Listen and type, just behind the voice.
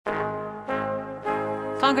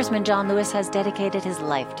Congressman John Lewis has dedicated his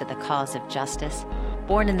life to the cause of justice.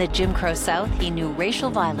 Born in the Jim Crow South, he knew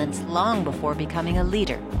racial violence long before becoming a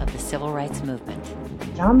leader of the civil rights movement.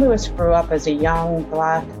 John Lewis grew up as a young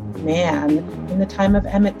Black man in the time of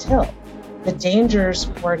Emmett Till. The dangers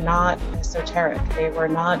were not esoteric. They were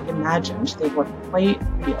not imagined. They were quite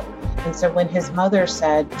real. And so when his mother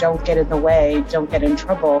said, "Don't get in the way, don't get in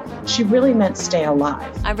trouble," she really meant stay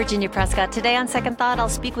alive. I'm Virginia Prescott. Today on Second Thought, I'll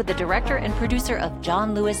speak with the director and producer of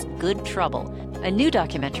John Lewis' Good Trouble, a new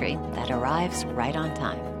documentary that arrives right on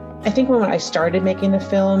time. I think when I started making the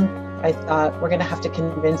film, I thought we're going to have to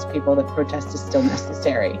convince people that protest is still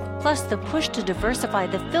necessary. Plus, the push to diversify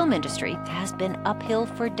the film industry has been uphill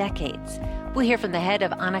for decades. We'll hear from the head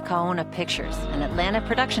of Anacaona Pictures, an Atlanta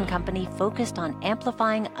production company focused on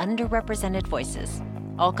amplifying underrepresented voices.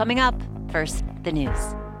 All coming up. First, the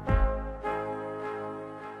news.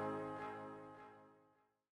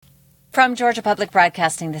 From Georgia Public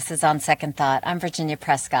Broadcasting, this is On Second Thought. I'm Virginia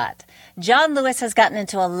Prescott. John Lewis has gotten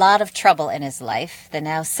into a lot of trouble in his life. The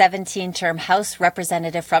now 17-term House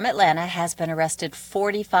representative from Atlanta has been arrested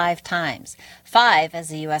 45 times, 5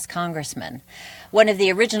 as a U.S. congressman. One of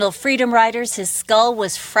the original Freedom Riders, his skull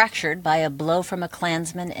was fractured by a blow from a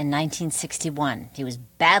Klansman in 1961. He was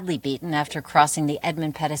badly beaten after crossing the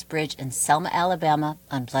Edmund Pettus Bridge in Selma, Alabama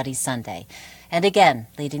on Bloody Sunday, and again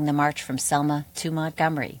leading the march from Selma to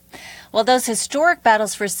Montgomery. While those historic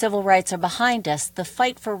battles for civil rights are behind us, the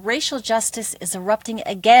fight for racial justice is erupting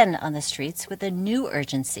again on the streets with a new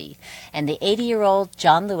urgency, and the 80-year-old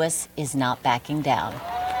John Lewis is not backing down.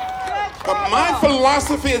 My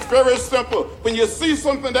philosophy is very simple. When you see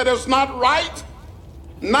something that is not right,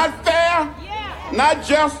 not fair, not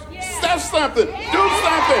just, say something, do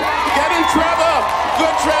something, get in trouble,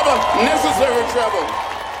 good trouble, necessary trouble.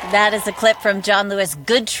 That is a clip from John Lewis'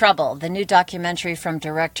 Good Trouble. The new documentary from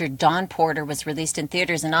director Dawn Porter was released in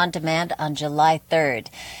theaters and on demand on July 3rd.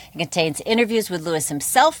 It contains interviews with Lewis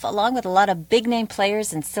himself, along with a lot of big-name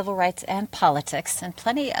players in civil rights and politics, and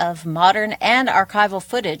plenty of modern and archival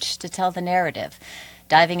footage to tell the narrative,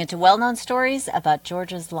 diving into well-known stories about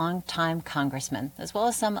Georgia's longtime congressman, as well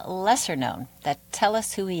as some lesser-known that tell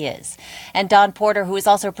us who he is. And Dawn Porter, who is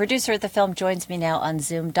also a producer of the film, joins me now on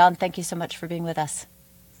Zoom. Dawn, thank you so much for being with us.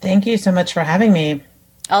 Thank you so much for having me.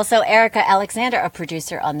 Also, Erica Alexander, a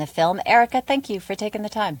producer on the film. Erica, thank you for taking the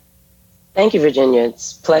time. Thank you, Virginia.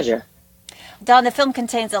 It's a pleasure. Dawn, the film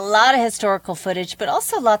contains a lot of historical footage, but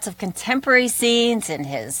also lots of contemporary scenes in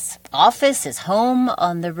his office, his home,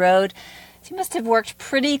 on the road. You must have worked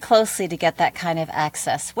pretty closely to get that kind of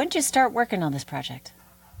access. When did you start working on this project?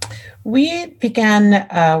 We began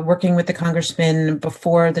working with the congressman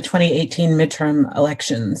before the 2018 midterm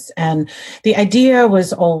elections. And the idea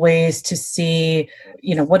was always to see,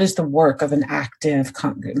 what is the work of an active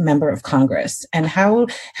member of Congress, and how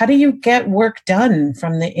do you get work done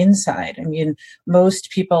from the inside? I mean, most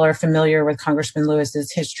people are familiar with Congressman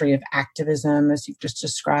Lewis's history of activism, as you've just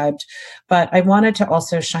described, but I wanted to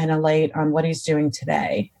also shine a light on what he's doing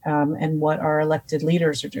today and what our elected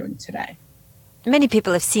leaders are doing today. Many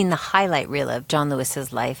people have seen the highlight reel of John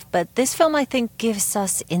Lewis's life, but this film, I think, gives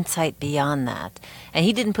us insight beyond that. And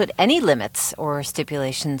he didn't put any limits or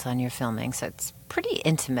stipulations on your filming, so it's pretty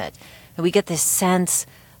intimate. And we get this sense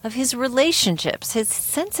of his relationships, his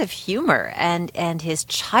sense of humor, and his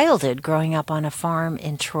childhood growing up on a farm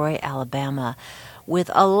in Troy, Alabama, with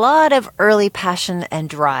a lot of early passion and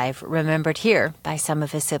drive remembered here by some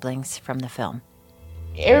of his siblings from the film.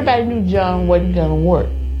 Everybody knew John wasn't going to work.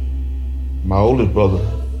 My oldest brother,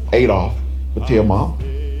 Adolph, would tell Mom,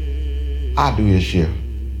 I do his share.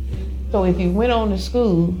 So if he went on to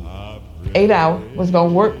school, Adolph was going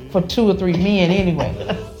to work for 2 or 3 men anyway.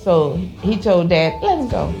 So he told Dad, let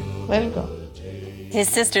him go. His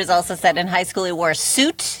sisters also said in high school he wore a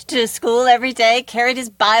suit to school every day, carried his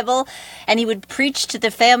Bible, and he would preach to the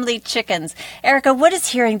family chickens. Erica, what does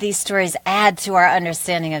hearing these stories add to our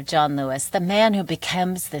understanding of John Lewis, the man who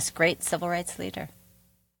becomes this great civil rights leader?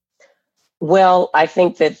 Well, I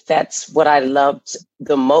think that's what I loved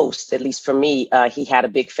the most, at least for me. He had a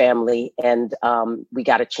big family, and we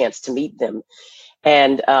got a chance to meet them.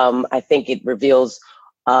 And I think it reveals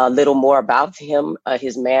a little more about him,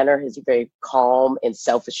 his manner, his very calm and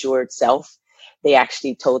self-assured self. They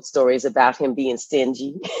actually told stories about him being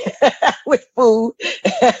stingy with food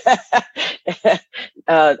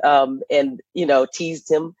and, teased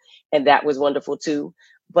him. And that was wonderful, too.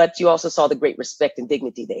 But you also saw the great respect and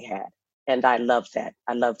dignity they had. And I loved that.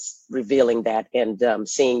 I loved revealing that and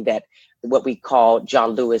seeing that what we call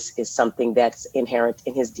John Lewis is something that's inherent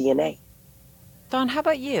in his DNA. Dawn, how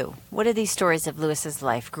about you? What do these stories of Lewis's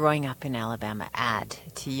life growing up in Alabama add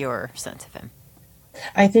to your sense of him?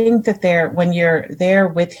 I think that when you're there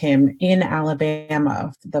with him in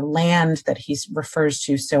Alabama, the land that he refers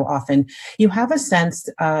to so often, you have a sense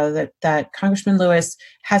that Congressman Lewis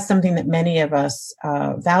has something that many of us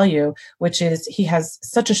value, which is he has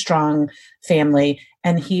such a strong family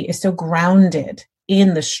and he is so grounded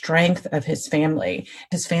in the strength of his family.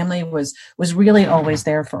 His family was really always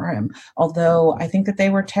there for him, although I think that they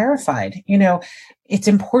were terrified. It's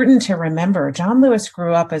important to remember John Lewis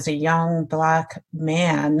grew up as a young Black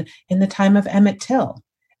man in the time of Emmett Till.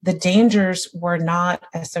 The dangers were not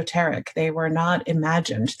esoteric. They were not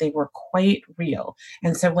imagined. They were quite real.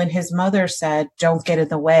 And so when his mother said, "Don't get in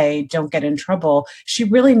the way, don't get in trouble," she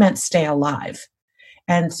really meant stay alive.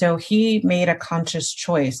 And so he made a conscious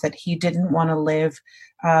choice that he didn't want to live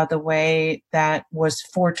the way that was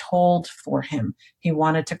foretold for him. He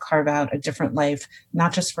wanted to carve out a different life,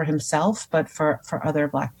 not just for himself, but for other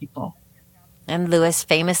Black people. And Lewis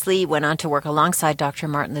famously went on to work alongside Dr.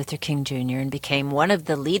 Martin Luther King Jr. and became one of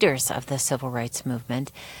the leaders of the civil rights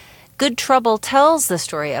movement. Good Trouble tells the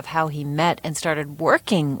story of how he met and started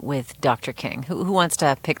working with Dr. King. Who wants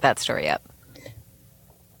to pick that story up?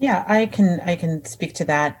 Yeah, I can speak to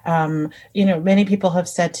that. Many people have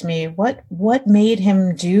said to me, what made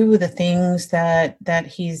him do the things that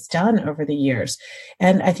he's done over the years?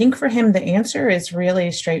 And I think for him, the answer is really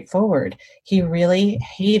straightforward. He really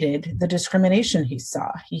hated the discrimination he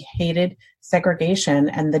saw. He hated segregation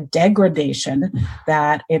and the degradation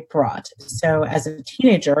that it brought. So as a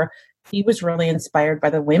teenager, he was really inspired by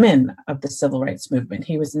the women of the civil rights movement.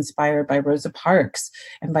 He was inspired by Rosa Parks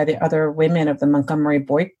and by the other women of the Montgomery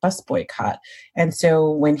bus boycott. And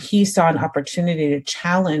so when he saw an opportunity to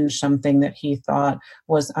challenge something that he thought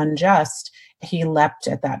was unjust, he leapt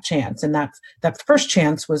at that chance. And that first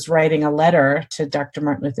chance was writing a letter to Dr.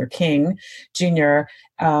 Martin Luther King Jr.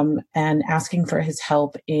 And asking for his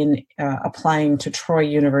help in applying to Troy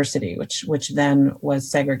University, which then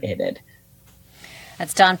was segregated.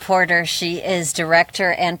 That's Dawn Porter. She is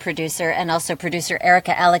director and producer, and also producer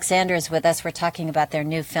Erica Alexander is with us. We're talking about their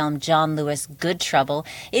new film, John Lewis, Good Trouble.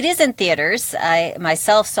 It is in theaters. I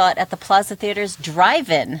myself saw it at the Plaza Theaters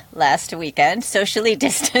Drive-In last weekend, socially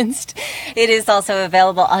distanced. It is also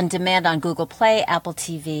available on demand on Google Play, Apple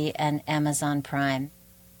TV, and Amazon Prime.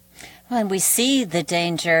 Well, and we see the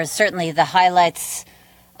danger, certainly the highlights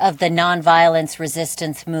of the nonviolence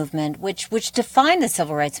resistance movement, which defined the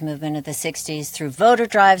civil rights movement of the 60s through voter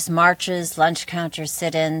drives, marches, lunch counters,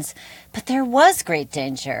 sit-ins. But there was great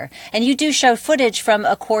danger. And you do show footage from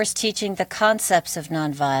a course teaching the concepts of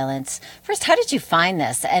nonviolence. First, how did you find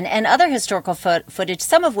this and other historical footage,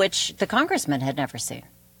 some of which the congressman had never seen?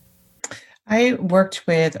 I worked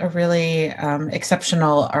with a really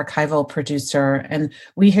exceptional archival producer, and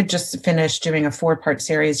we had just finished doing a 4-part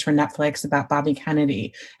series for Netflix about Bobby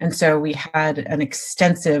Kennedy. And so we had an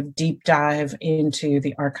extensive deep dive into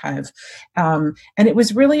the archive. And it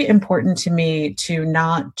was really important to me to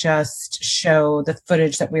not just show the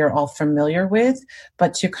footage that we are all familiar with,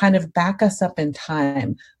 but to kind of back us up in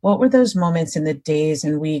time. What were those moments in the days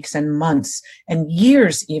and weeks and months and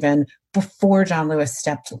years even before John Lewis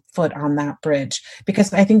stepped foot on that bridge?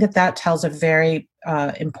 Because I think that tells a very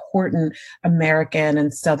important American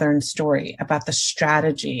and Southern story about the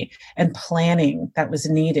strategy and planning that was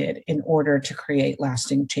needed in order to create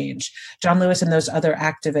lasting change. John Lewis and those other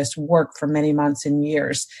activists worked for many months and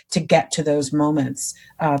years to get to those moments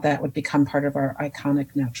that would become part of our iconic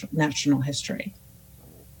national history.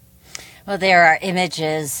 Well, there are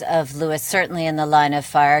images of Lewis certainly in the line of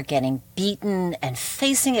fire, getting beaten and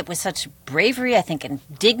facing it with such bravery, I think, and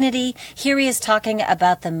dignity. Here he is talking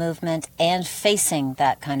about the movement and facing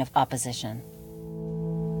that kind of opposition.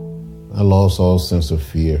 I lost all sense of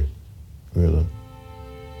fear, really.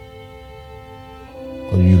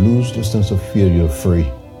 When you lose the sense of fear, you're free.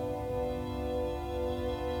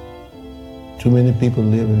 Too many people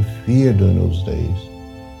live in fear during those days.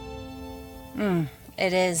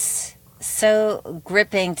 It is so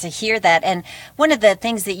gripping to hear that. And one of the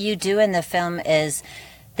things that you do in the film is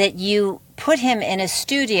that you put him in a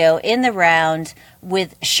studio in the round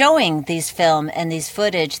with showing these film and these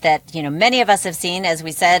footage that, many of us have seen, as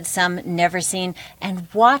we said, some never seen, and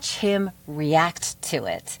watch him react to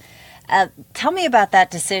it. Tell me about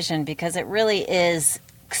that decision, because it really is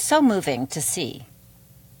so moving to see.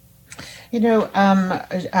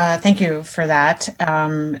 Thank you for that.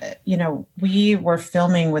 We were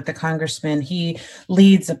filming with the congressman. He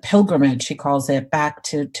leads a pilgrimage, he calls it, back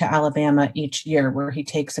to Alabama each year, where he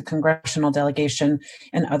takes a congressional delegation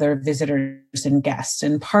and other visitors and guests.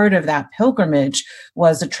 And part of that pilgrimage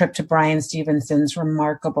was a trip to Bryan Stevenson's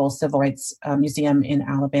remarkable civil rights museum in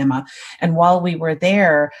Alabama. And while we were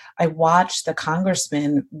there, I watched the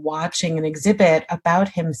congressman watching an exhibit about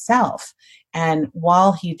himself. And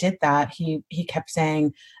while he did that, he kept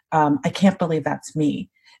saying, I can't believe that's me.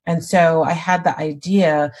 And so I had the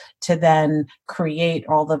idea to then create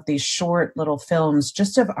all of these short little films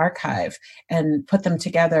just of archive and put them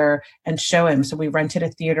together and show him. So we rented a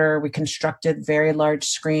theater, we constructed very large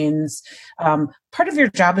screens. Part of your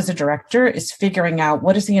job as a director is figuring out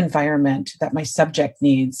what is the environment that my subject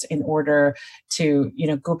needs in order to,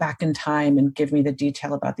 go back in time and give me the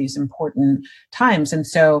detail about these important times. And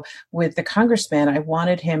so with the congressman, I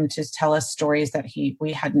wanted him to tell us stories that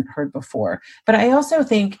we hadn't heard before. But I also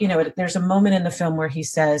think, there's a moment in the film where he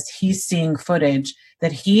says he's seeing footage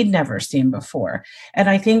that he'd never seen before. And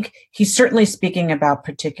I think he's certainly speaking about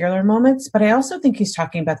particular moments, but I also think he's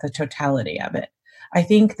talking about the totality of it. I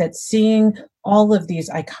think that seeing all of these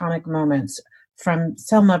iconic moments, from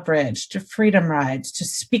Selma Bridge to Freedom Rides to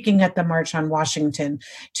speaking at the March on Washington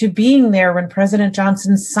to being there when President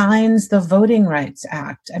Johnson signs the Voting Rights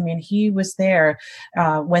Act. I mean, he was there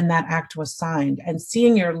when that act was signed, and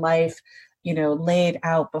seeing your life laid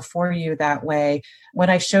out before you that way. When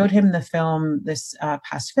I showed him the film this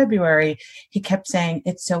past February, he kept saying,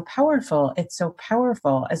 it's so powerful,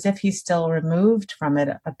 as if he's still removed from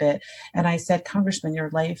it a bit. And I said, Congressman, your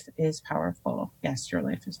life is powerful. Yes, your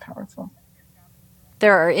life is powerful.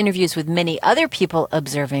 There are interviews with many other people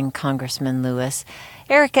observing Congressman Lewis.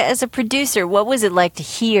 Erica, as a producer, what was it like to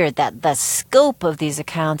hear that the scope of these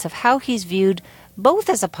accounts of how he's viewed both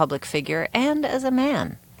as a public figure and as a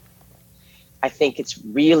man? I think it's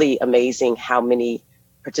really amazing how many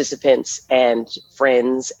participants and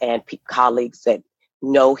friends and colleagues that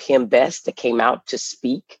know him best that came out to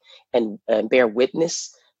speak and bear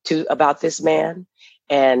witness to about this man.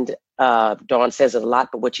 And Dawn says it a lot,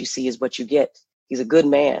 but what you see is what you get. He's a good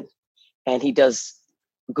man, and he does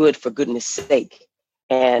good for goodness sake.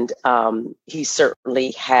 And he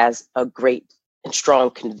certainly has a great and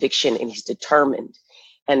strong conviction, and he's determined.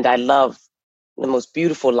 And I love the most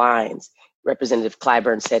beautiful lines. Representative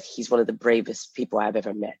Clyburn said he's one of the bravest people I've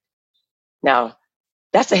ever met. Now,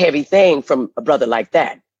 that's a heavy thing from a brother like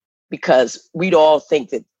that, because we'd all think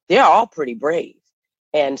that they're all pretty brave.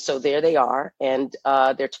 And so there they are, and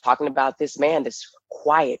they're talking about this man, this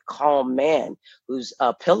quiet, calm man who's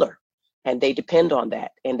a pillar, and they depend on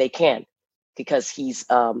that, and they can, because he's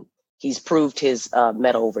proved his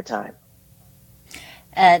mettle over time.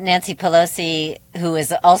 Nancy Pelosi, who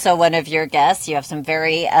is also one of your guests, you have some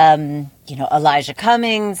very, Elijah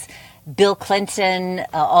Cummings, Bill Clinton,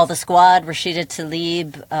 all the squad, Rashida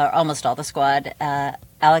Tlaib, almost all the squad,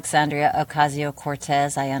 Alexandria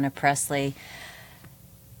Ocasio-Cortez, Ayanna Pressley.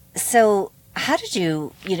 So how did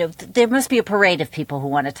you, there must be a parade of people who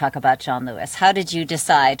want to talk about John Lewis. How did you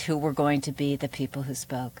decide who were going to be the people who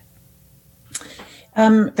spoke?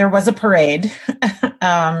 There was a parade,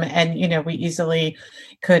 and, we easily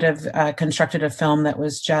could have constructed a film that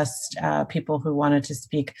was just people who wanted to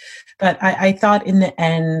speak. But I thought in the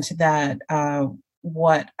end that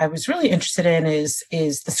what I was really interested in is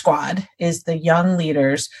the squad, is the young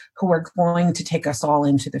leaders who are going to take us all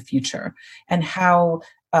into the future, and how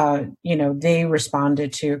they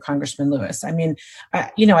responded to Congressman Lewis. I mean,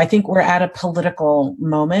 I think we're at a political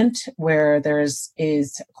moment where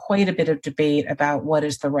is quite a bit of debate about what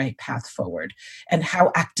is the right path forward and how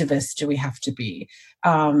activist do we have to be.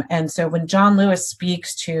 And so when John Lewis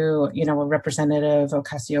speaks to, a Representative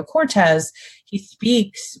Ocasio-Cortez, he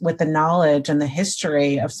speaks with the knowledge and the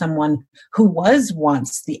history of someone who was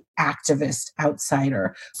once the activist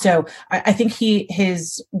outsider. So I think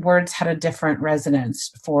his words had a different resonance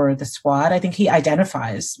for the squad. I think he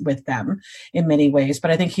identifies with them in many ways,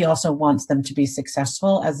 but I think he also wants them to be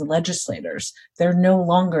successful as legislators. They're no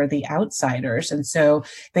longer the outsiders, and so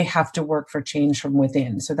they have to work for change from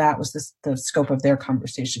within. So that was the scope of their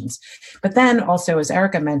conversations. But then also, as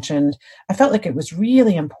Erica mentioned, I felt like it was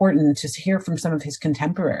really important to hear from some of his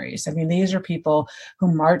contemporaries. I mean, these are people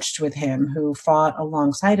who marched with him, who fought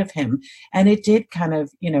alongside of him. And it did kind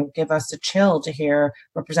of, give us a chill to hear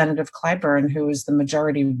Representative Clyburn, who is the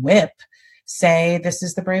majority whip, say this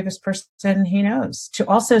is the bravest person he knows. To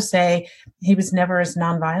also say he was never as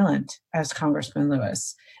nonviolent as Congressman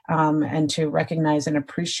Lewis, and to recognize and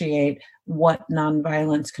appreciate what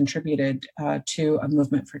nonviolence contributed to a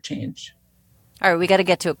movement for change. All right, we got to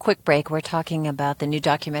get to a quick break. We're talking about the new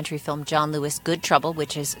documentary film John Lewis, Good Trouble,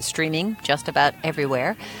 which is streaming just about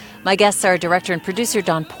everywhere. My guests are director and producer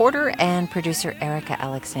Don Porter and producer Erica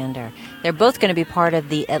Alexander. They're both going to be part of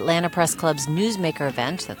the Atlanta Press Club's Newsmaker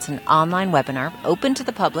event. That's an online webinar open to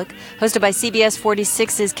the public, hosted by CBS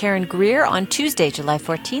 46's Karen Greer on Tuesday, July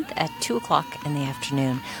 14th at 2 o'clock in the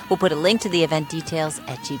afternoon. We'll put a link to the event details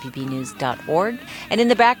at gpbnews.org. And in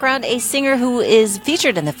the background, a singer who is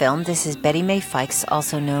featured in the film. This is Betty Mae Fikes,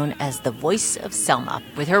 also known as the voice of Selma,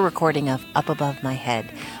 with her recording of Up Above My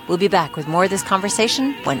Head. We'll be back with more of this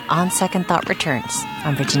conversation when On Second Thought returns.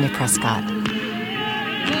 I'm Virginia Prescott.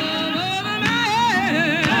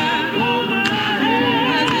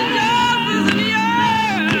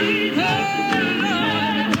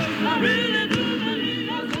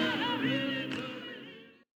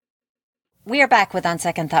 We are back with On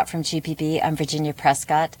Second Thought from GPB. I'm Virginia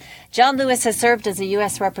Prescott. John Lewis has served as a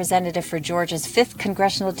U.S. representative for Georgia's 5th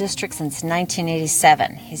congressional district since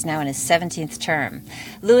 1987. He's now in his 17th term.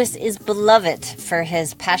 Lewis is beloved for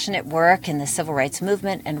his passionate work in the civil rights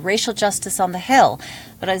movement and racial justice on the Hill,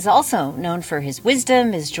 but is also known for his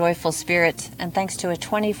wisdom, his joyful spirit, and thanks to a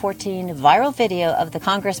 2014 viral video of the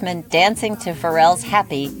congressman dancing to Pharrell's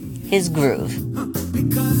Happy, his groove.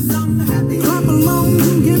 Because I'm happy. Clap along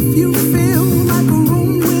if you feel like a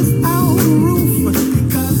room without a roof.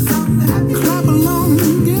 Because I'm happy. Clap along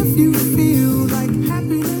if you feel like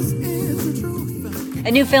happiness is the truth.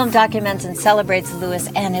 A new film documents and celebrates Lewis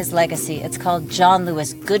and his legacy. It's called John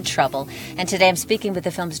Lewis, Good Trouble. And today I'm speaking with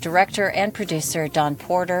the film's director and producer, Don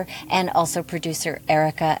Porter, and also producer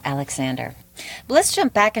Erica Alexander. But let's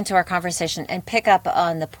jump back into our conversation and pick up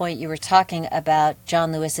on the point you were talking about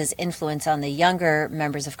John Lewis's influence on the younger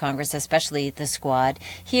members of Congress, especially the Squad.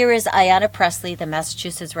 Here is Ayanna Pressley, the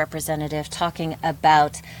Massachusetts representative, talking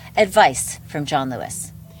about advice from John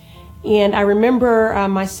Lewis. And I remember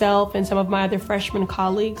myself and some of my other freshman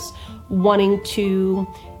colleagues wanting to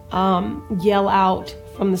yell out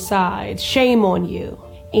from the side, "Shame on you."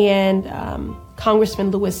 And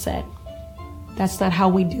Congressman Lewis said, "That's not how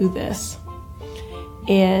we do this."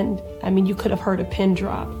 And I mean, you could have heard a pin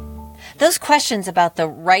drop. Those questions about the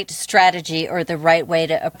right strategy or the right way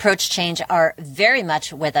to approach change are very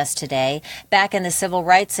much with us today. Back in the civil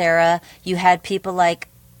rights era, you had people like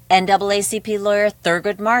NAACP lawyer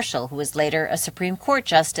Thurgood Marshall, who was later a Supreme Court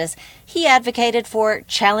justice. He advocated for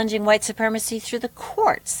challenging white supremacy through the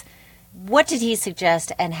courts. What did he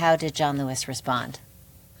suggest, and how did John Lewis respond?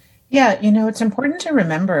 Yeah, it's important to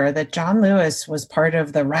remember that John Lewis was part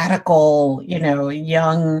of the radical,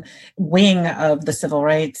 young wing of the civil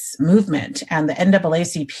rights movement. And the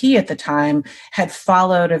NAACP at the time had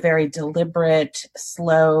followed a very deliberate,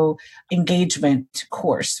 slow engagement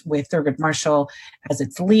course with Thurgood Marshall as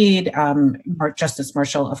its lead. Justice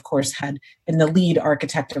Marshall, of course, had been the lead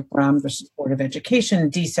architect of Brown versus Board of Education,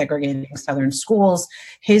 desegregating Southern schools.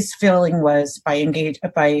 His feeling was by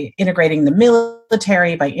integrating the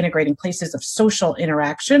military, by integrating places of social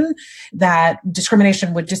interaction, that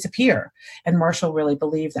discrimination would disappear. And Marshall really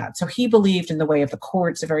believed that. So he believed in the way of the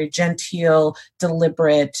courts, a very genteel,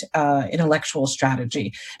 deliberate, intellectual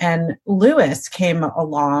strategy. And Lewis came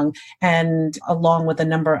along, and along with a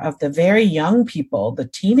number of the very young people, the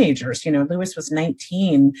teenagers, Lewis was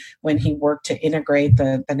 19 when he worked to integrate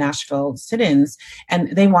the Nashville sit-ins,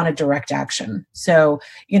 and they wanted direct action. So,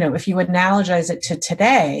 if you analogize it to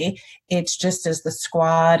today, it's just as the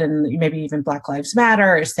Squad and maybe even Black Lives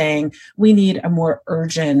Matter is saying, we need a more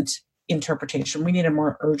urgent interpretation. We need a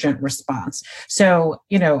more urgent response. So,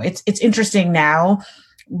 it's interesting now.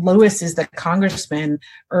 Lewis is the congressman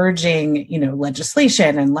urging,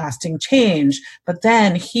 legislation and lasting change. But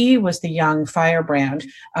then he was the young firebrand.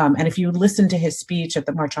 And if you listen to his speech at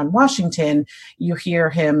the March on Washington, you hear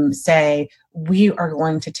him say, we are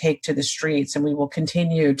going to take to the streets and we will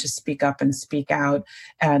continue to speak up and speak out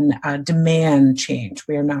and demand change.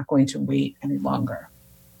 We are not going to wait any longer.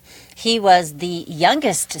 He was the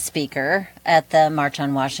youngest speaker at the March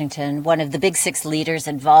on Washington, one of the Big Six leaders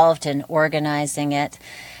involved in organizing it.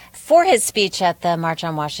 For his speech at the March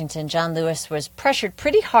on Washington, John Lewis was pressured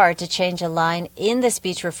pretty hard to change a line in the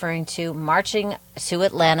speech referring to marching to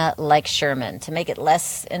Atlanta like Sherman, to make it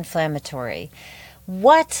less inflammatory.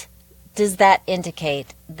 What does that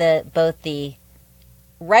indicate, both the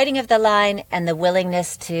writing of the line and the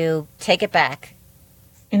willingness to take it back?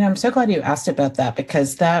 I'm so glad you asked about that,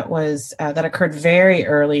 because that occurred very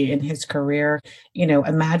early in his career.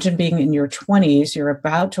 Imagine being in your 20s, you're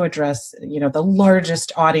about to address, the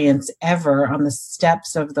largest audience ever on the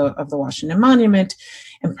steps of the Washington Monument.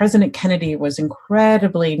 And President Kennedy was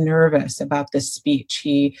incredibly nervous about this speech.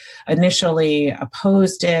 He initially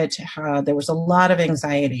opposed it. There was a lot of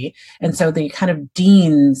anxiety. And so the kind of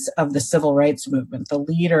deans of the civil rights movement, the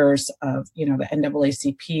leaders of, the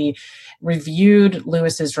NAACP, reviewed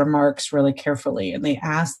Lewis's remarks really carefully. And they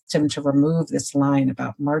asked him to remove this line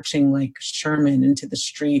about marching like Sherman into the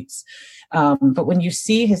streets. But when you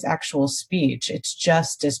see his actual speech, it's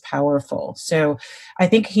just as powerful. So I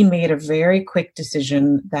think he made a very quick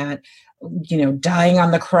decision that, dying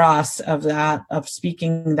on the cross of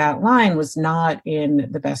speaking that line was not in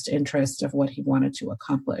the best interest of what he wanted to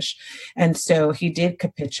accomplish. And so he did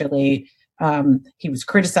capitulate. He was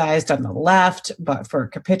criticized on the left, but for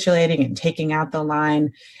capitulating and taking out the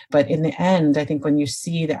line. But in the end, I think when you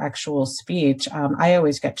see the actual speech, I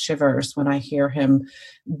always get shivers when I hear him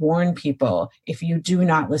warn people, if you do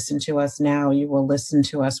not listen to us now, you will listen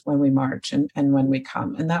to us when we march and when we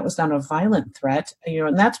come. And that was not a violent threat,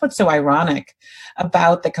 and that's what's so ironic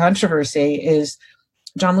about the controversy is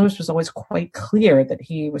John Lewis was always quite clear that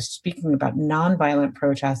he was speaking about nonviolent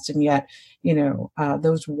protest, and yet,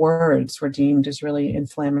 those words were deemed as really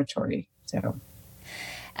inflammatory. So,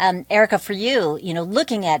 Erica, for you,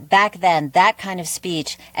 looking at back then that kind of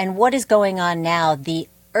speech and what is going on now, the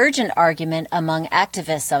urgent argument among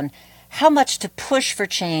activists on how much to push for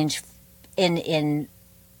change in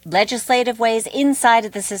legislative ways inside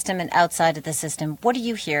of the system and outside of the system. What do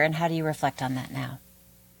you hear, and how do you reflect on that now?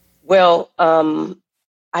 Well,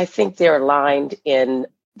 I think they're aligned in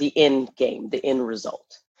the end game, the end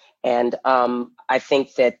result. And I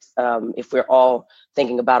think that if we're all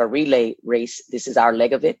thinking about a relay race, this is our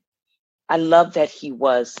leg of it. I love that he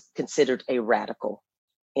was considered a radical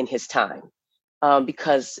in his time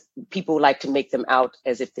because people like to make them out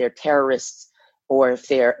as if they're terrorists or if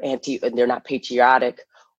they're they're not patriotic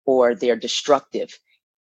or they're destructive.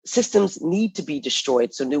 Systems need to be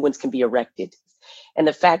destroyed so new ones can be erected. And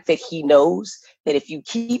the fact that he knows that if you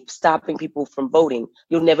keep stopping people from voting,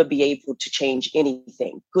 you'll never be able to change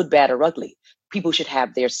anything, good, bad, or ugly. People should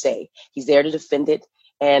have their say. He's there to defend it.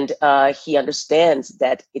 And he understands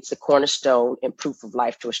that it's a cornerstone and proof of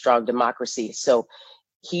life to a strong democracy. So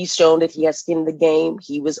he's shown that he has skin in the game.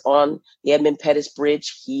 He was on the Edmund Pettus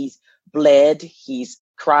Bridge. He's bled. He's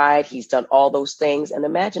cried. He's done all those things. And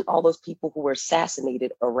imagine all those people who were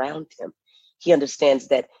assassinated around him. He understands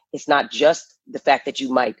that it's not just the fact that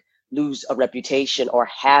you might lose a reputation or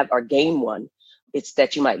gain one. It's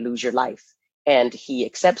that you might lose your life. And he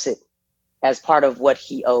accepts it as part of what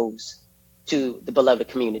he owes to the beloved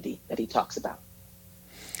community that he talks about.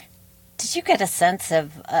 Did you get a sense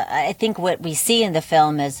of, I think what we see in the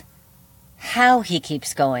film is how he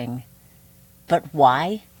keeps going, but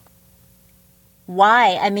why?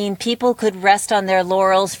 Why? I mean, people could rest on their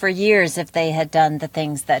laurels for years if they had done the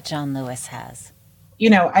things that John Lewis has.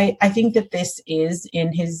 I think that this is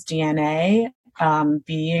in his DNA.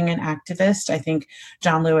 Being an activist, I think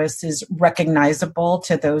John Lewis is recognizable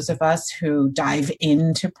to those of us who dive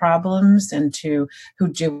into problems and who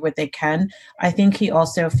do what they can. I think he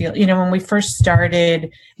also feels, when we first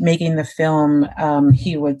started making the film,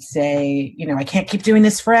 he would say, I can't keep doing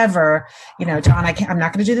this forever. John, I'm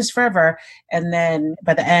not going to do this forever. And then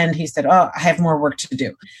by the end, he said, I have more work to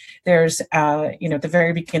do. There's, at the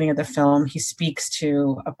very beginning of the film, he speaks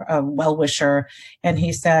to a well-wisher and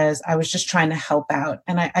he says, I was just trying to help out.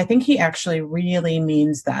 And I think he actually really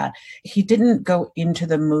means that. He didn't go into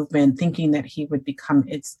the movement thinking that he would become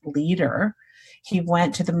its leader. He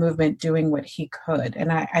went to the movement doing what he could.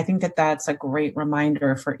 And I think that that's a great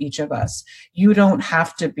reminder for each of us. You don't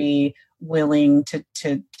have to be willing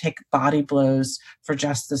to take body blows for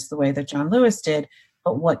justice the way that John Lewis did,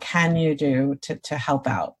 but what can you do to help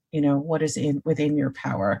out? What is within your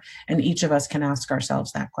power? And each of us can ask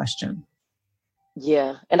ourselves that question.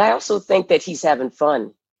 Yeah. And I also think that he's having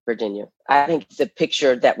fun, Virginia. I think the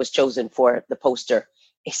picture that was chosen for the poster,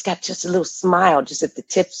 it's got just a little smile just at the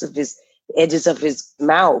tips of the edges of his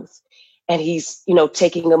mouth. And he's,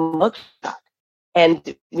 taking a mugshot.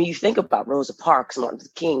 And when you think about Rosa Parks, Martin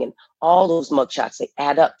Luther King, and all those mugshots, they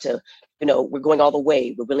add up to, we're going all the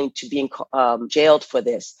way. We're willing to be jailed for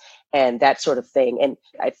this and that sort of thing. And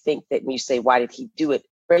I think that when you say, why did he do it?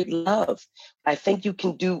 Great love. I think you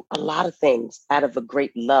can do a lot of things out of a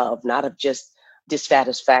great love, not of just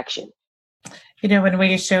dissatisfaction. When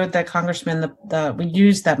we showed the congressman, we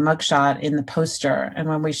used that mugshot in the poster. And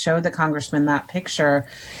when we showed the congressman that picture,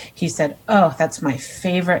 he said, that's my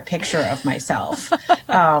favorite picture of myself,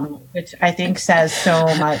 which I think says so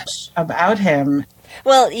much about him.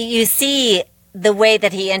 Well, you see the way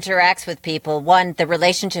that he interacts with people. One, the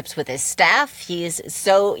relationships with his staff. He's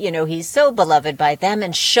so beloved by them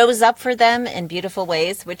and shows up for them in beautiful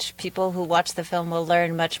ways, which people who watch the film will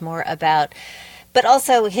learn much more about. But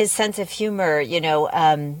also his sense of humor,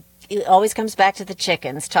 it always comes back to the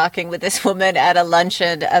chickens, talking with this woman at a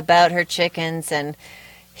luncheon about her chickens, and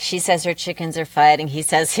she says her chickens are fighting. He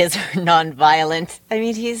says his are nonviolent. I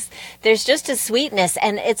mean, there's just a sweetness,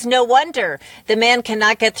 and it's no wonder the man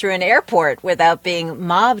cannot get through an airport without being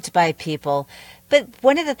mobbed by people. But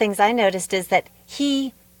one of the things I noticed is that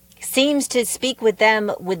he seems to speak with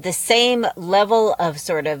them with the same level of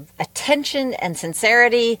sort of attention and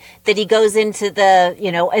sincerity that he goes into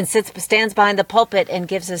and stands behind the pulpit and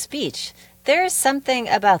gives a speech. There's something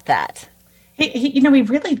about that. He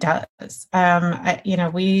really does.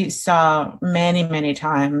 We saw many, many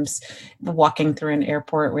times walking through an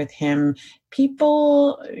airport with him,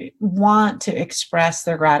 people want to express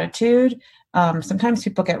their gratitude. Sometimes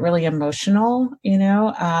people get really emotional,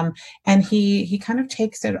 and he kind of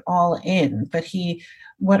takes it all in. But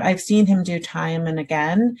what I've seen him do time and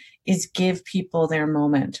again is give people their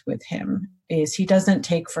moment with him. He doesn't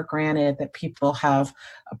take for granted that people have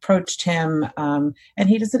approached him, and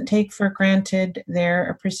he doesn't take for granted their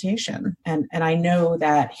appreciation. And I know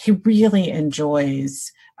that he really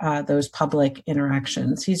enjoys those public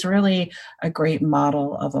interactions. He's really a great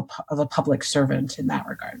model of a public servant in that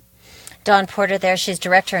regard. Dawn Porter there. She's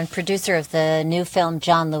director and producer of the new film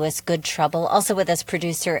John Lewis, Good Trouble. Also with us,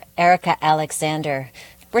 producer Erica Alexander.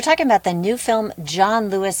 We're talking about the new film John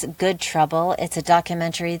Lewis, Good Trouble. It's a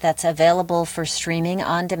documentary that's available for streaming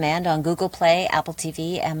on demand on Google Play, Apple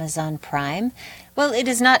TV, Amazon Prime. Well, it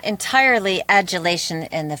is not entirely adulation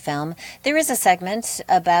in the film. There is a segment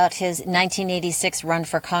about his 1986 run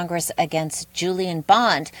for Congress against Julian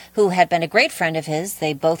Bond, who had been a great friend of his.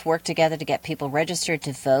 They both worked together to get people registered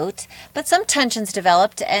to vote. But some tensions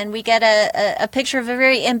developed, and we get a picture of a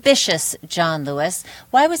very ambitious John Lewis.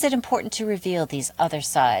 Why was it important to reveal these other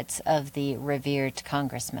sides of the revered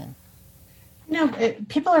congressman?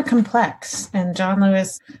 People are complex, and John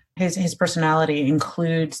Lewis, his personality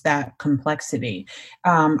includes that complexity.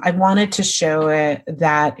 I wanted to show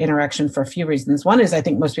that interaction for a few reasons. One is I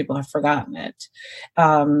think most people have forgotten it.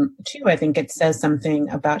 Two, I think it says something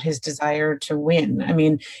about his desire to win. I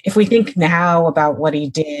mean, if we think now about what he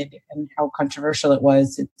did and how controversial it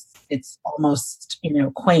was, it's almost,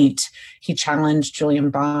 quaint. He challenged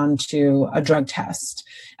Julian Bond to a drug test,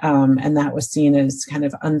 and that was seen as kind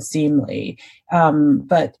of unseemly.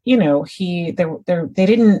 But they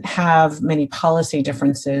didn't have many policy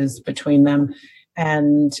differences between them,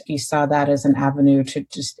 and he saw that as an avenue to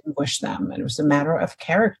distinguish them. And it was a matter of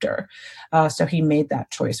character. So he made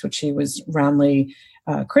that choice, which he was roundly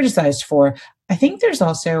criticized for. I think there's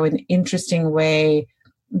also an interesting way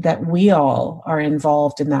that we all are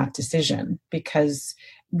involved in that decision, because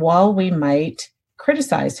while we might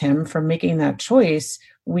criticize him for making that choice,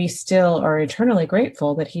 we still are eternally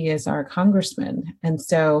grateful that he is our congressman. And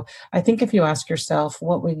so I think if you ask yourself,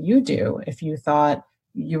 what would you do if you thought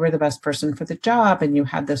you were the best person for the job and you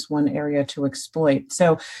had this one area to exploit?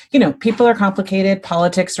 So, people are complicated,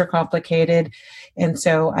 politics are complicated. And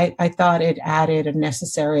so I thought it added a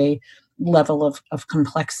necessary level of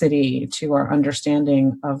complexity to our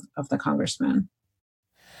understanding of the congressman.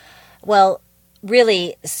 Well,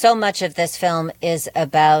 really, so much of this film is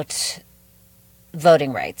about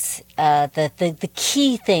voting rights. The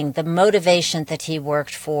key thing, the motivation that he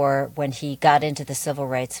worked for when he got into the civil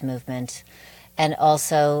rights movement, and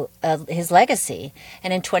also his legacy.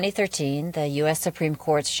 And in 2013, the U.S. Supreme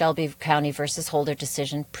Court's Shelby County versus Holder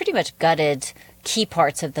decision pretty much gutted key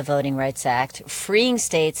parts of the Voting Rights Act, freeing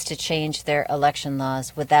states to change their election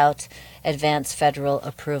laws without advance federal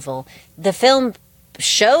approval. The film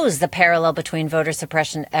shows the parallel between voter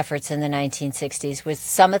suppression efforts in the 1960s with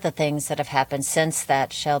some of the things that have happened since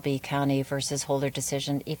that Shelby County versus Holder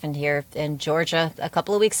decision. Even here in Georgia a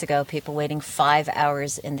couple of weeks ago, people waiting 5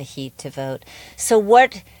 hours in the heat to vote. So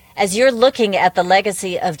as you're looking at the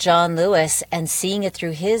legacy of John Lewis and seeing it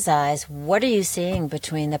through his eyes, what are you seeing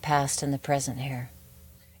between the past and the present here?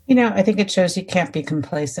 I think it shows you can't be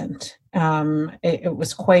complacent. It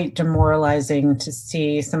was quite demoralizing to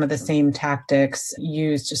see some of the same tactics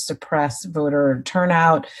used to suppress voter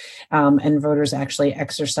turnout, and voters actually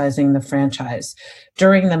exercising the franchise.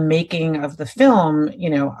 During the making of the film,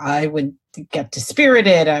 I would get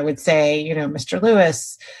dispirited. I would say, Mr.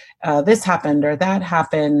 Lewis, this happened or that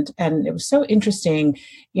happened. And it was so interesting.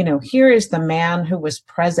 Here is the man who was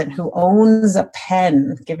present, who owns a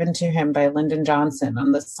pen given to him by Lyndon Johnson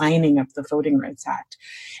on the signing of the Voting Rights Act.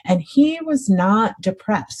 And he was not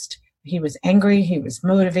depressed He was angry, he was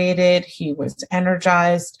motivated, he was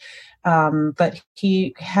energized, but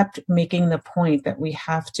he kept making the point that we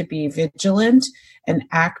have to be vigilant and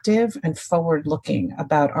active and forward-looking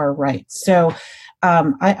about our rights. So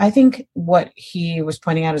I think what he was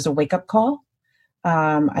pointing out is a wake-up call.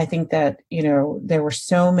 I think that, there were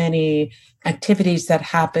so many activities that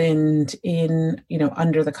happened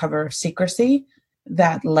under the cover of secrecy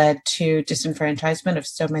that led to disenfranchisement of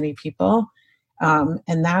so many people.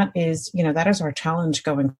 And that is our challenge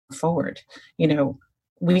going forward.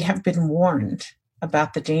 We have been warned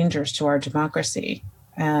about the dangers to our democracy,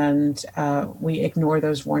 and we ignore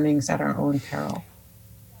those warnings at our own peril.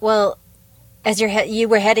 Well, as you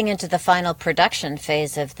were heading into the final production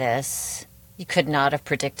phase of this, you could not have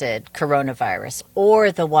predicted coronavirus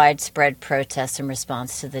or the widespread protests in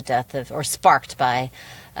response to the death of, or sparked by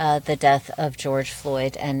the death of George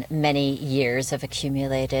Floyd and many years of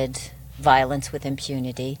accumulated violence with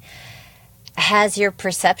impunity. Has your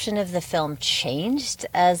perception of the film changed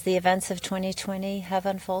as the events of 2020 have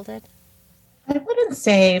unfolded? I wouldn't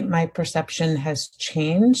say my perception has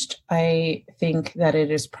changed. I think that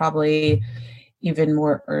it is probably even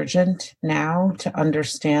more urgent now to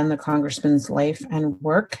understand the congressman's life and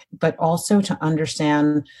work, but also to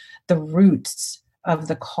understand the roots of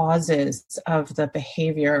the causes of the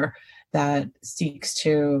behavior that seeks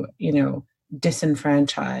to,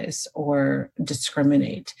 disenfranchise or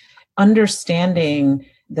discriminate. Understanding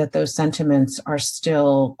that those sentiments are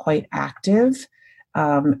still quite active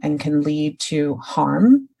and can lead to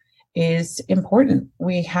harm is important.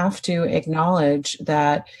 We have to acknowledge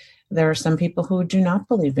that there are some people who do not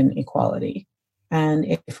believe in equality. And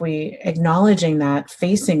if we acknowledging that,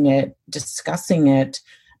 facing it, discussing it,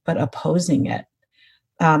 but opposing it.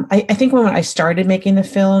 I think when I started making the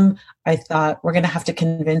film, I thought we're going to have to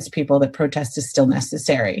convince people that protest is still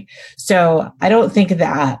necessary. So I don't think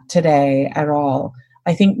that today at all.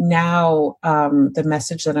 I think now the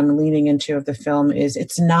message that I'm leaning into of the film is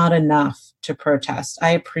it's not enough to protest.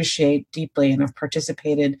 I appreciate deeply and have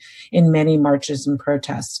participated in many marches and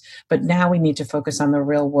protests, but now we need to focus on the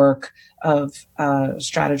real work of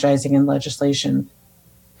strategizing and legislation.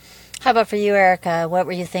 How about for you, Erica? What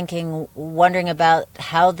were you thinking, wondering about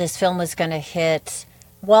how this film was going to hit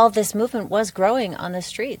while this movement was growing on the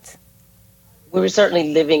streets? We were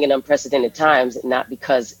certainly living in unprecedented times, and not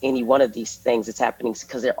because any one of these things is happening,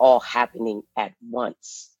 because they're all happening at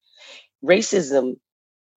once. Racism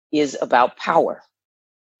is about power,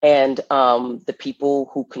 and the people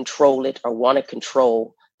who control it or want to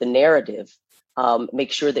control the narrative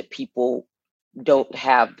make sure that people don't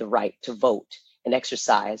have the right to vote and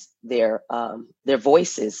exercise their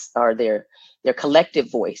voices or their collective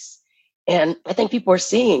voice. And I think people are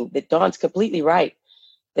seeing that Dawn's completely right,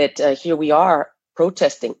 that here we are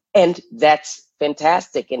protesting, and that's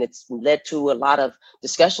fantastic. And it's led to a lot of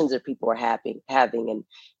discussions that people are having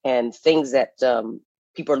and things that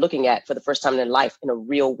people are looking at for the first time in their life in a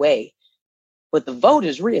real way. But the vote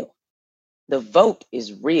is real. The vote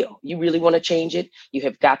is real. You really want to change it, you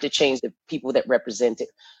have got to change the people that represent it.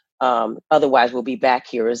 Otherwise, we'll be back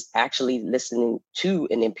here as actually listening to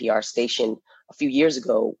an NPR station a few years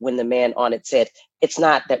ago when the man on it said, it's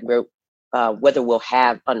not that we're whether we'll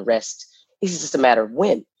have unrest, it's just a matter of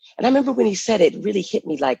when. And I remember when he said it, it really hit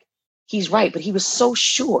me like, he's right, but he was so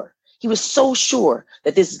sure. He was so sure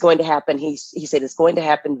that this is going to happen. He said it's going to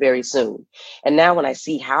happen very soon. And now when I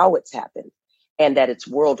see how it's happened and that it's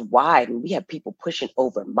worldwide, and we have people pushing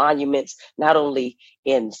over monuments, not only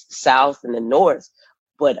in South and the North,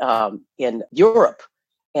 but in Europe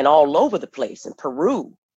and all over the place, in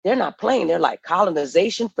Peru, they're not playing. They're like,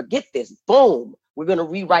 colonization, forget this, boom. We're going to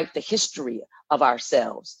rewrite the history of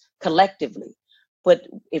ourselves collectively. But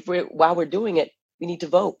while we're doing it, we need to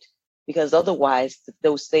vote, because otherwise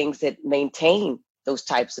those things that maintain those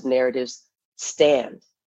types of narratives stand,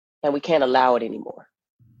 and we can't allow it anymore.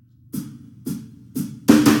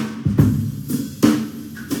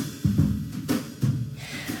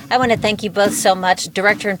 I want to thank you both so much.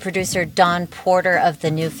 Director and producer Dawn Porter of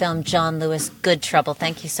the new film John Lewis, Good Trouble.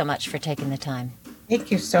 Thank you so much for taking the time.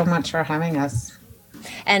 Thank you so much for having us.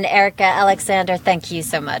 And Erica Alexander, thank you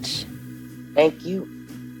so much. Thank you.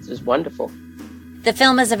 This was wonderful. The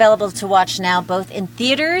film is available to watch now, both in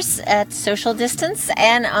theaters at social distance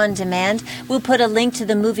and on demand. We'll put a link to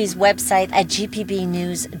the movie's website at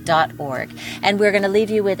gpbnews.org. And we're going to leave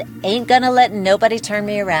you with Ain't Gonna Let Nobody Turn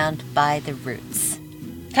Me Around by The Roots.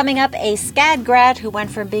 Coming up, a SCAD grad who went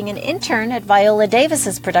from being an intern at Viola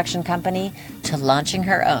Davis's production company to launching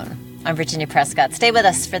her own. I'm Virginia Prescott. Stay with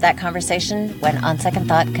us for that conversation when On Second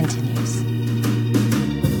Thought continues. Ain't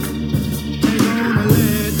gonna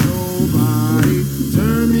let nobody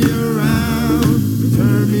turn me around.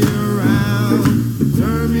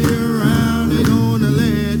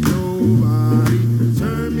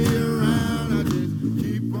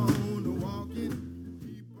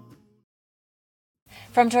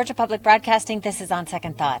 From Georgia Public Broadcasting, this is On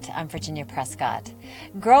Second Thought. I'm Virginia Prescott.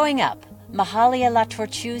 Growing up, Mahalia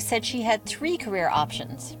Latortu said she had 3 career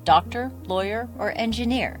options: doctor, lawyer, or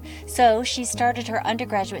engineer. So she started her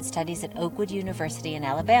undergraduate studies at Oakwood University in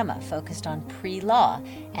Alabama, focused on pre-law,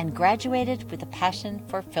 and graduated with a passion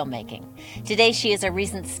for filmmaking. Today, she is a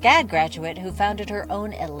recent SCAD graduate who founded her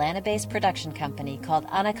own Atlanta-based production company called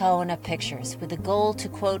Anacaona Pictures, with a goal to,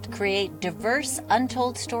 quote, create diverse,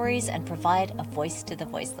 untold stories and provide a voice to the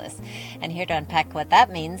voiceless. And here to unpack what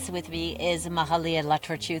that means with me is Mahalia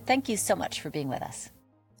Latortu. Thank you so much for being with us.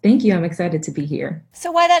 Thank you. I'm excited to be here.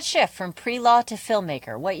 So why that shift from pre-law to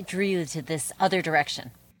filmmaker? What drew you to this other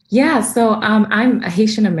direction? Yeah, so I'm a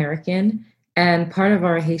Haitian American, and part of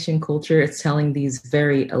our Haitian culture is telling these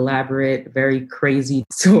very elaborate, very crazy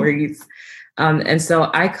stories. And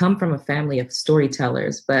so I come from a family of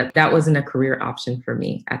storytellers, but that wasn't a career option for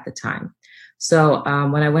me at the time. So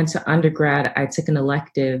when I went to undergrad, I took an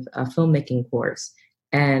elective filmmaking course.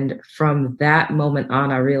 And from that moment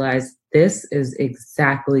on, I realized this is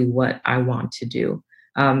exactly what I want to do.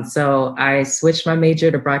 So I switched my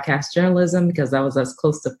major to broadcast journalism because that was as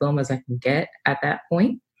close to film as I can get at that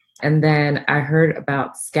point. And then I heard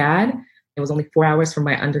about SCAD. It was only 4 hours from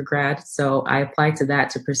my undergrad. So I applied to that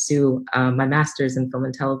to pursue my master's in film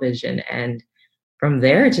and television. And from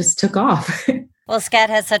there, it just took off. Well, SCAD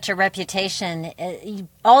has such a reputation.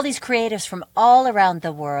 All these creatives from all around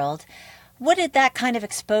the world. What did that kind of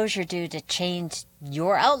exposure do to change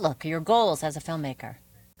your outlook, your goals as a filmmaker?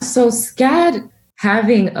 So SCAD,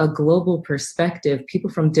 having a global perspective, people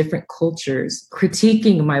from different cultures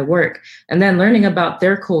critiquing my work, and then learning about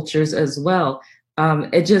their cultures as well,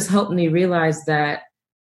 it just helped me realize that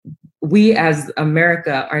we as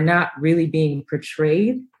America are not really being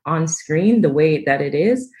portrayed on screen the way that it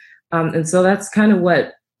is. And so that's kind of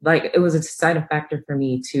what, it was a deciding factor for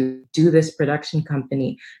me to do this production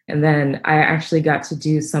company. And then I actually got to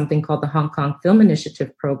do something called the Hong Kong Film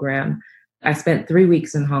Initiative program. I spent 3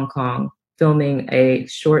 weeks in Hong Kong filming a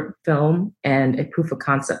short film and a proof of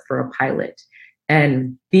concept for a pilot.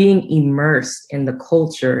 And being immersed in the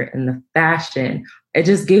culture and the fashion, it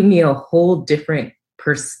just gave me a whole different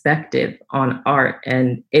perspective on art.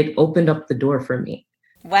 And it opened up the door for me.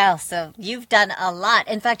 Wow, so you've done a lot.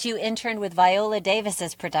 In fact, you interned with Viola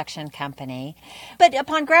Davis's production company. But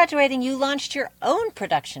upon graduating, you launched your own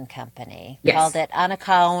production company, yes, called it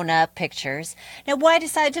Anacaona Pictures. Now, why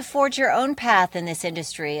decide to forge your own path in this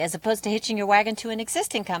industry as opposed to hitching your wagon to an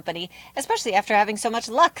existing company, especially after having so much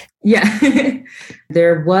luck? Yeah,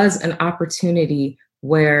 there was an opportunity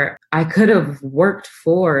where I could have worked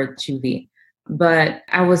for Juvie. But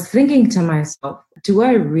I was thinking to myself, do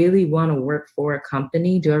I really want to work for a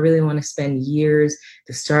company? Do I really want to spend years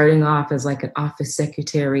starting off as an office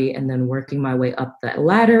secretary and then working my way up that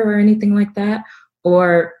ladder or anything like that?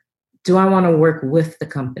 Or do I want to work with the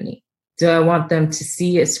company? Do I want them to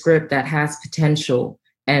see a script that has potential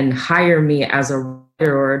and hire me as a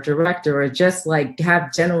writer or a director, or just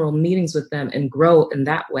have general meetings with them and grow in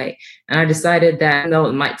that way? And I decided that, no,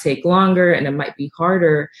 it might take longer and it might be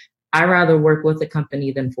harder. I'd rather work with a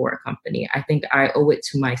company than for a company. I think I owe it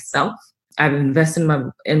to myself. I've invested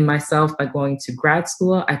in myself by going to grad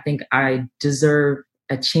school. I think I deserve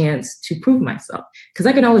a chance to prove myself, because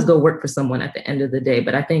I can always go work for someone at the end of the day.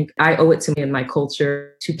 But I think I owe it to me and my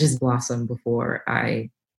culture to just blossom before I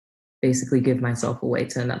basically give myself away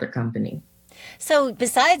to another company. So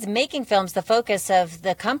besides making films, the focus of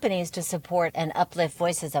the company is to support and uplift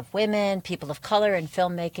voices of women, people of color in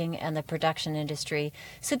filmmaking and the production industry.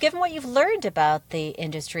 So given what you've learned about the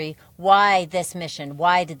industry, why this mission?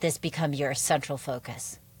 Why did this become your central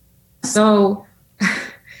focus? So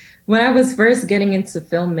when I was first getting into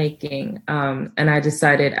filmmaking, and I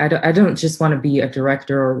decided I don't just want to be a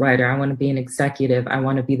director or a writer. I want to be an executive. I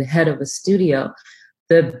want to be the head of a studio.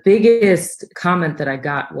 The biggest comment that I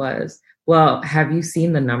got was, well, have you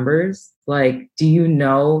seen the numbers? Do you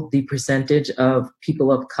know the percentage of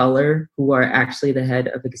people of color who are actually the head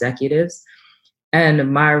of executives?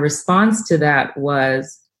 And my response to that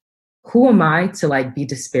was, who am I to be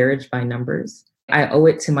disparaged by numbers? I owe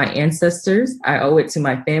it to my ancestors. I owe it to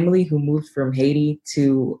my family who moved from Haiti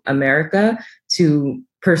to America to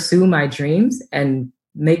pursue my dreams and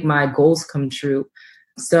make my goals come true.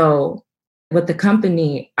 So with the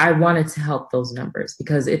company, I wanted to help those numbers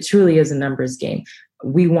because it truly is a numbers game.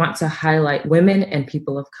 We want to highlight women and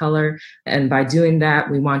people of color. And by doing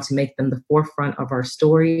that, we want to make them the forefront of our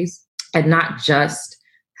stories and not just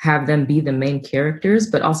have them be the main characters,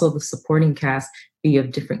 but also the supporting cast be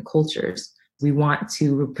of different cultures. We want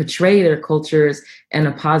to portray their cultures in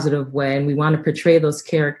a positive way, and we want to portray those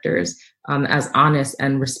characters as honest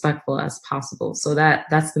and respectful as possible. So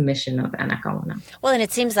that's the mission of Anacaona. Well, and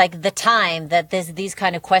it seems like the time that these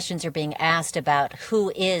kind of questions are being asked about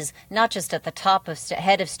who is not just at the top of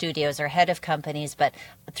head of studios or head of companies, but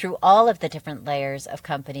through all of the different layers of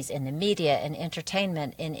companies in the media and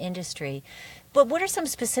entertainment in industry. But what are some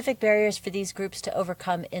specific barriers for these groups to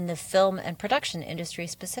overcome in the film and production industry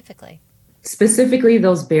specifically? Specifically,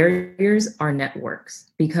 those barriers are networks,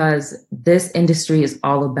 because this industry is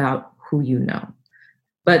all about who you know.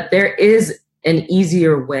 But there is an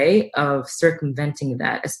easier way of circumventing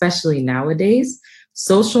that, especially nowadays.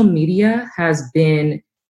 Social media has been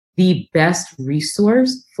the best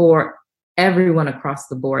resource for everyone across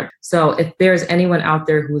the board. So if there's anyone out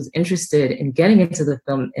there who's interested in getting into the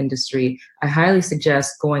film industry, I highly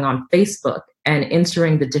suggest going on Facebook and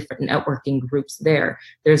entering the different networking groups there.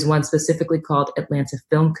 There's one specifically called Atlanta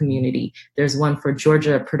Film Community. There's one for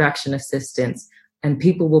Georgia Production Assistants. And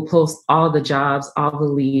people will post all the jobs, all the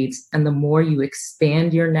leads. And the more you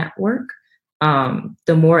expand your network,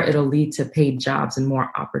 the more it'll lead to paid jobs and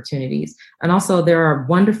more opportunities. And also there are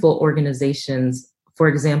wonderful organizations, for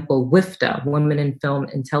example, WIFTA, Women in Film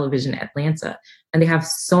and Television Atlanta, and they have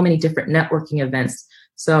so many different networking events.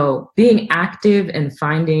 So being active and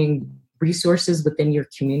finding resources within your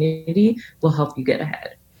community will help you get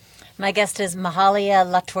ahead. My guest is Mahalia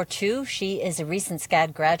Latortu. She is a recent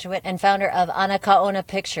SCAD graduate and founder of Anacaona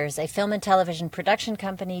Pictures, a film and television production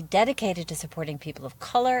company dedicated to supporting people of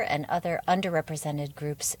color and other underrepresented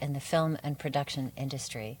groups in the film and production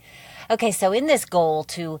industry. Okay, so in this goal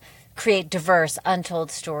to create diverse, untold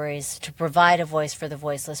stories, to provide a voice for the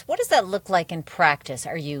voiceless, what does that look like in practice?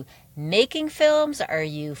 Are you making films? Are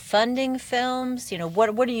you funding films?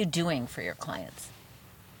 What are you doing for your clients?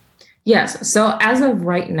 Yes. So as of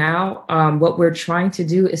right now, what we're trying to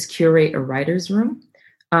do is curate a writer's room.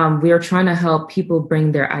 We are trying to help people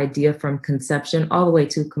bring their idea from conception all the way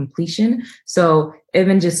to completion. So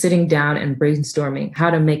even just sitting down and brainstorming how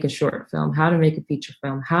to make a short film, how to make a feature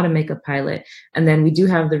film, how to make a pilot. And then we do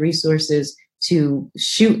have the resources to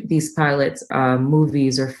shoot these pilots,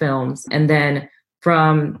 movies or films. And then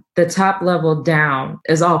from the top level down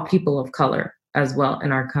is all people of color as well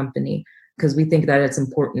in our company, because we think that it's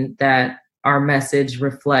important that our message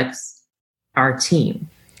reflects our team.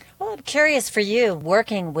 Well, I'm curious for you,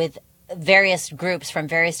 working with various groups from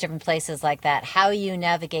various different places like that, how you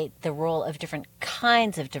navigate the role of different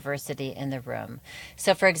kinds of diversity in the room.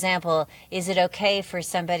 So, for example, is it okay for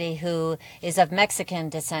somebody who is of Mexican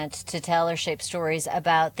descent to tell or shape stories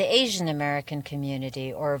about the Asian American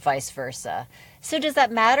community or vice versa? So does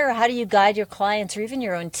that matter? How do you guide your clients or even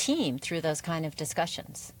your own team through those kind of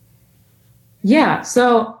discussions? Yeah,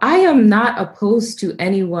 so I am not opposed to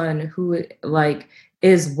anyone who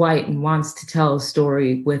is white and wants to tell a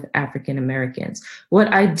story with African Americans.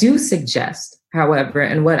 What I do suggest, however,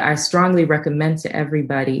 and what I strongly recommend to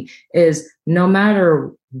everybody is no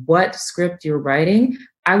matter what script you're writing,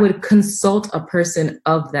 I would consult a person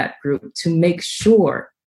of that group to make sure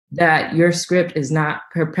that your script is not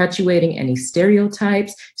perpetuating any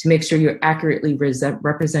stereotypes, to make sure you're accurately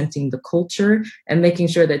representing the culture and making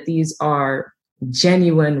sure that these are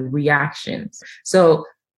genuine reactions. So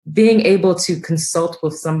being able to consult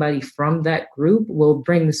with somebody from that group will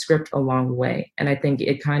bring the script a long way. And I think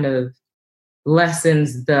it kind of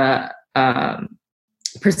lessens the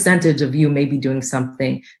percentage of you maybe doing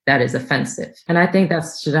something that is offensive. And I think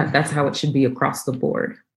that's how it should be across the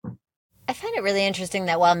board. I find it really interesting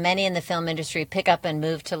that while many in the film industry pick up and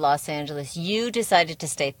move to Los Angeles, you decided to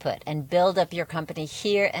stay put and build up your company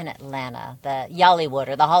here in Atlanta, the Yollywood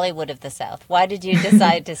or the Hollywood of the South. Why did you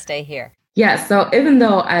decide to stay here? Yeah, so even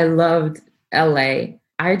though I loved LA,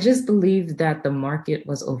 I just believed that the market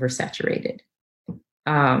was oversaturated.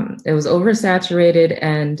 It was oversaturated,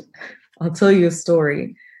 and I'll tell you a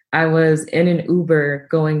story. I was in an Uber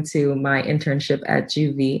going to my internship at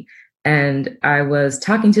Juvie, and I was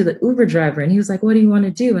talking to the Uber driver, and he was like, "What do you want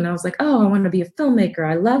to do?" And I was like, "Oh, I want to be a filmmaker.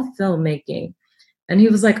 I love filmmaking." And he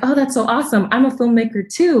was like, "Oh, that's so awesome. I'm a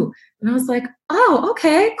filmmaker too." And I was like, "Oh,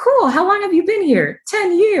 okay, cool. How long have you been here?"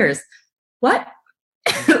 10 years. What?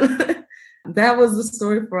 That was the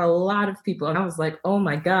story for a lot of people. And I was like, oh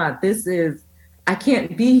my God, I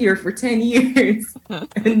can't be here for 10 years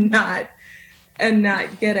and not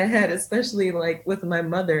get ahead, especially like with my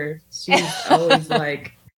mother. She's always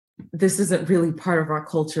like, this isn't really part of our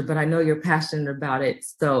culture, but I know you're passionate about it.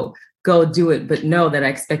 So go do it. But know that I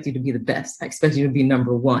expect you to be the best. I expect you to be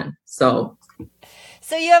number one. So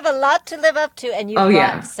you have a lot to live up to, and you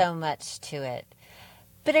brought so much to it.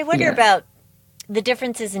 But I wonder about the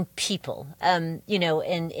differences in people,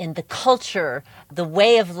 in the culture, the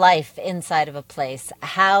way of life inside of a place.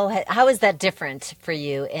 How is that different for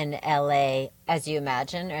you in LA, as you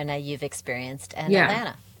imagine, or now you've experienced in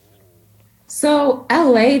Atlanta? So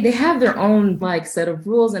LA, they have their own set of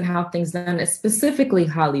rules and how things done, specifically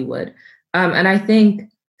Hollywood. And I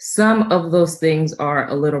think some of those things are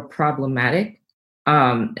a little problematic.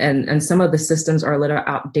 And some of the systems are a little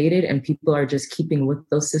outdated, and people are just keeping with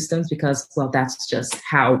those systems because, well, that's just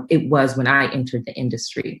how it was when I entered the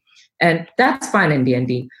industry. And that's fine in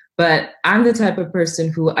D&D, but I'm the type of person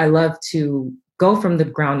who I love to go from the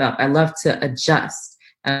ground up. I love to adjust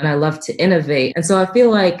and I love to innovate. And so I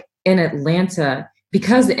feel like in Atlanta,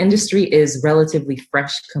 because the industry is relatively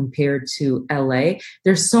fresh compared to LA,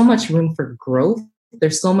 there's so much room for growth.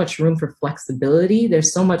 There's so much room for flexibility.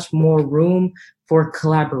 There's so much more room for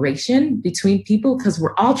collaboration between people because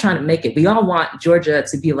we're all trying to make it. We all want Georgia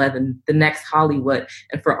to be like the next Hollywood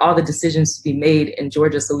and for all the decisions to be made in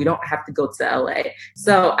Georgia so we don't have to go to LA.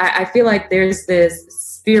 So I feel like there's this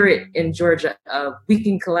spirit in Georgia of we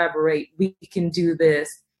can collaborate, we can do this.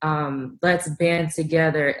 Let's band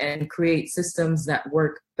together and create systems that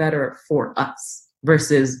work better for us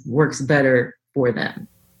versus works better for them.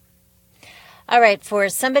 All right, for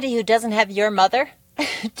somebody who doesn't have your mother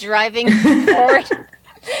driving forward,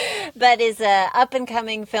 but is a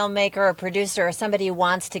up-and-coming filmmaker or producer or somebody who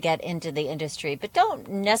wants to get into the industry but don't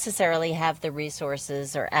necessarily have the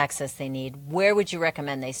resources or access they need, where would you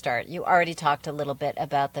recommend they start? You already talked a little bit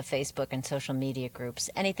about the Facebook and social media groups.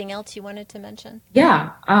 Anything else you wanted to mention?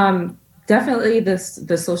 Yeah, definitely the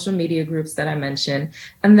social media groups that I mentioned.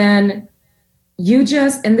 And then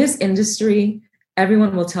in this industry,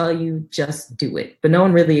 everyone will tell you just do it, but no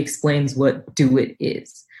one really explains what do it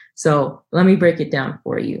is. So let me break it down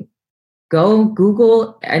for you. Go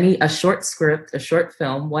Google a short script, a short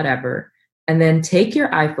film, whatever, and then take your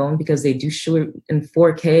iPhone because they do shoot in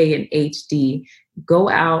 4K and HD. Go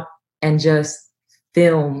out and just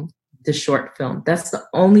film the short film. That's the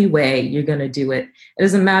only way you're going to do it. It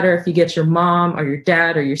doesn't matter if you get your mom or your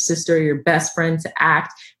dad or your sister or your best friend to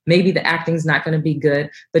act. Maybe the acting's not going to be good,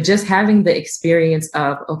 but just having the experience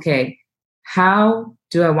of, okay, how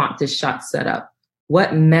do I want this shot set up?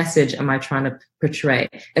 What message am I trying to portray?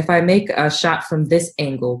 If I make a shot from this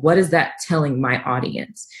angle, what is that telling my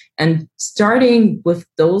audience? And starting with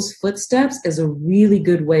those footsteps is a really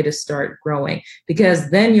good way to start growing, because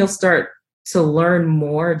then you'll start to learn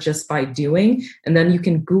more just by doing. And then you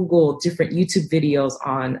can Google different YouTube videos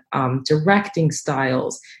on directing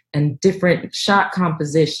styles and different shot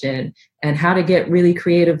composition and how to get really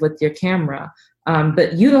creative with your camera.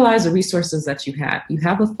 But utilize the resources that you have. You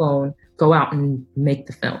have a phone, go out and make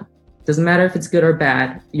the film. Doesn't matter if it's good or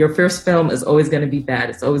bad. Your first film is always going to be bad.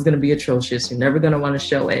 It's always going to be atrocious. You're never going to want to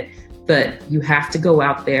show it, but you have to go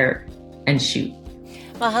out there and shoot.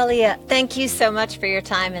 Mahalia, thank you so much for your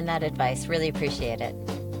time and that advice. Really appreciate it.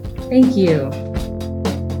 Thank you.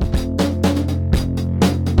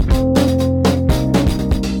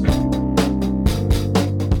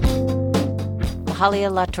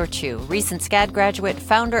 Mahalia LaTortue, recent SCAD graduate,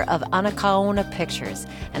 founder of Anacaona Pictures,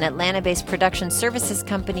 an Atlanta-based production services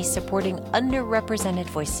company supporting underrepresented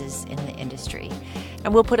voices in the industry.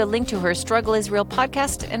 And we'll put a link to her Struggle is Real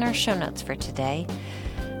podcast in our show notes for today.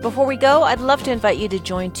 Before we go, I'd love to invite you to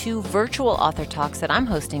join 2 virtual author talks that I'm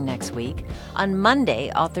hosting next week. On Monday,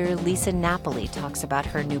 author Lisa Napoli talks about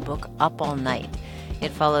her new book, Up All Night. It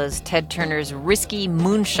follows Ted Turner's risky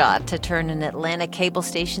moonshot to turn an Atlanta cable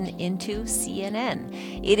station into CNN.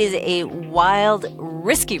 It is a wild,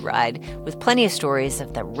 risky ride with plenty of stories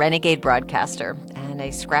of the renegade broadcaster and a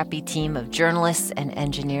scrappy team of journalists and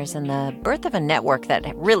engineers and the birth of a network that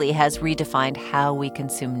really has redefined how we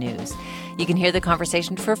consume news. You can hear the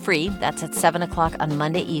conversation for free. That's at 7 o'clock on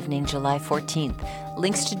Monday evening, July 14th.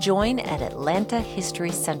 Links to join at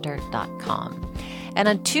atlantahistorycenter.com. And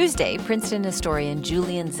on Tuesday, Princeton historian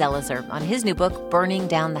Julian Zelizer on his new book, Burning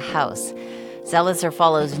Down the House. Zelizer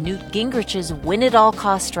follows Newt Gingrich's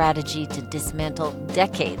win-at-all-cost strategy to dismantle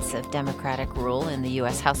decades of Democratic rule in the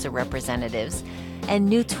U.S. House of Representatives, and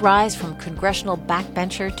Newt's rise from congressional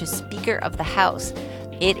backbencher to Speaker of the House.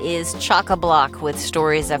 It is chock-a-block with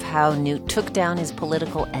stories of how Newt took down his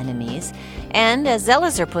political enemies and, as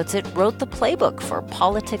Zelizer puts it, wrote the playbook for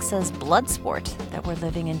politics as blood sport that we're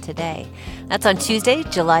living in today. That's on Tuesday,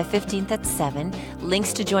 July 15th at 7.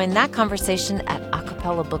 Links to join that conversation at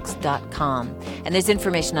acapellabooks.com. And there's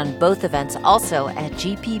information on both events also at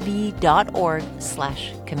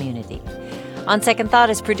gpb.org/community. On Second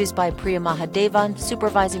Thought is produced by Priya Mahadevan,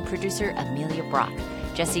 supervising producer Amelia Brock.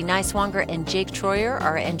 Jesse Neiswanger and Jake Troyer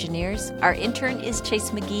are our engineers. Our intern is Chase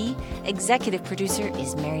McGee. Executive producer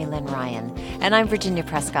is Mary Lynn Ryan. And I'm Virginia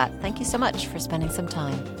Prescott. Thank you so much for spending some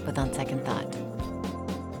time with On Second Thought.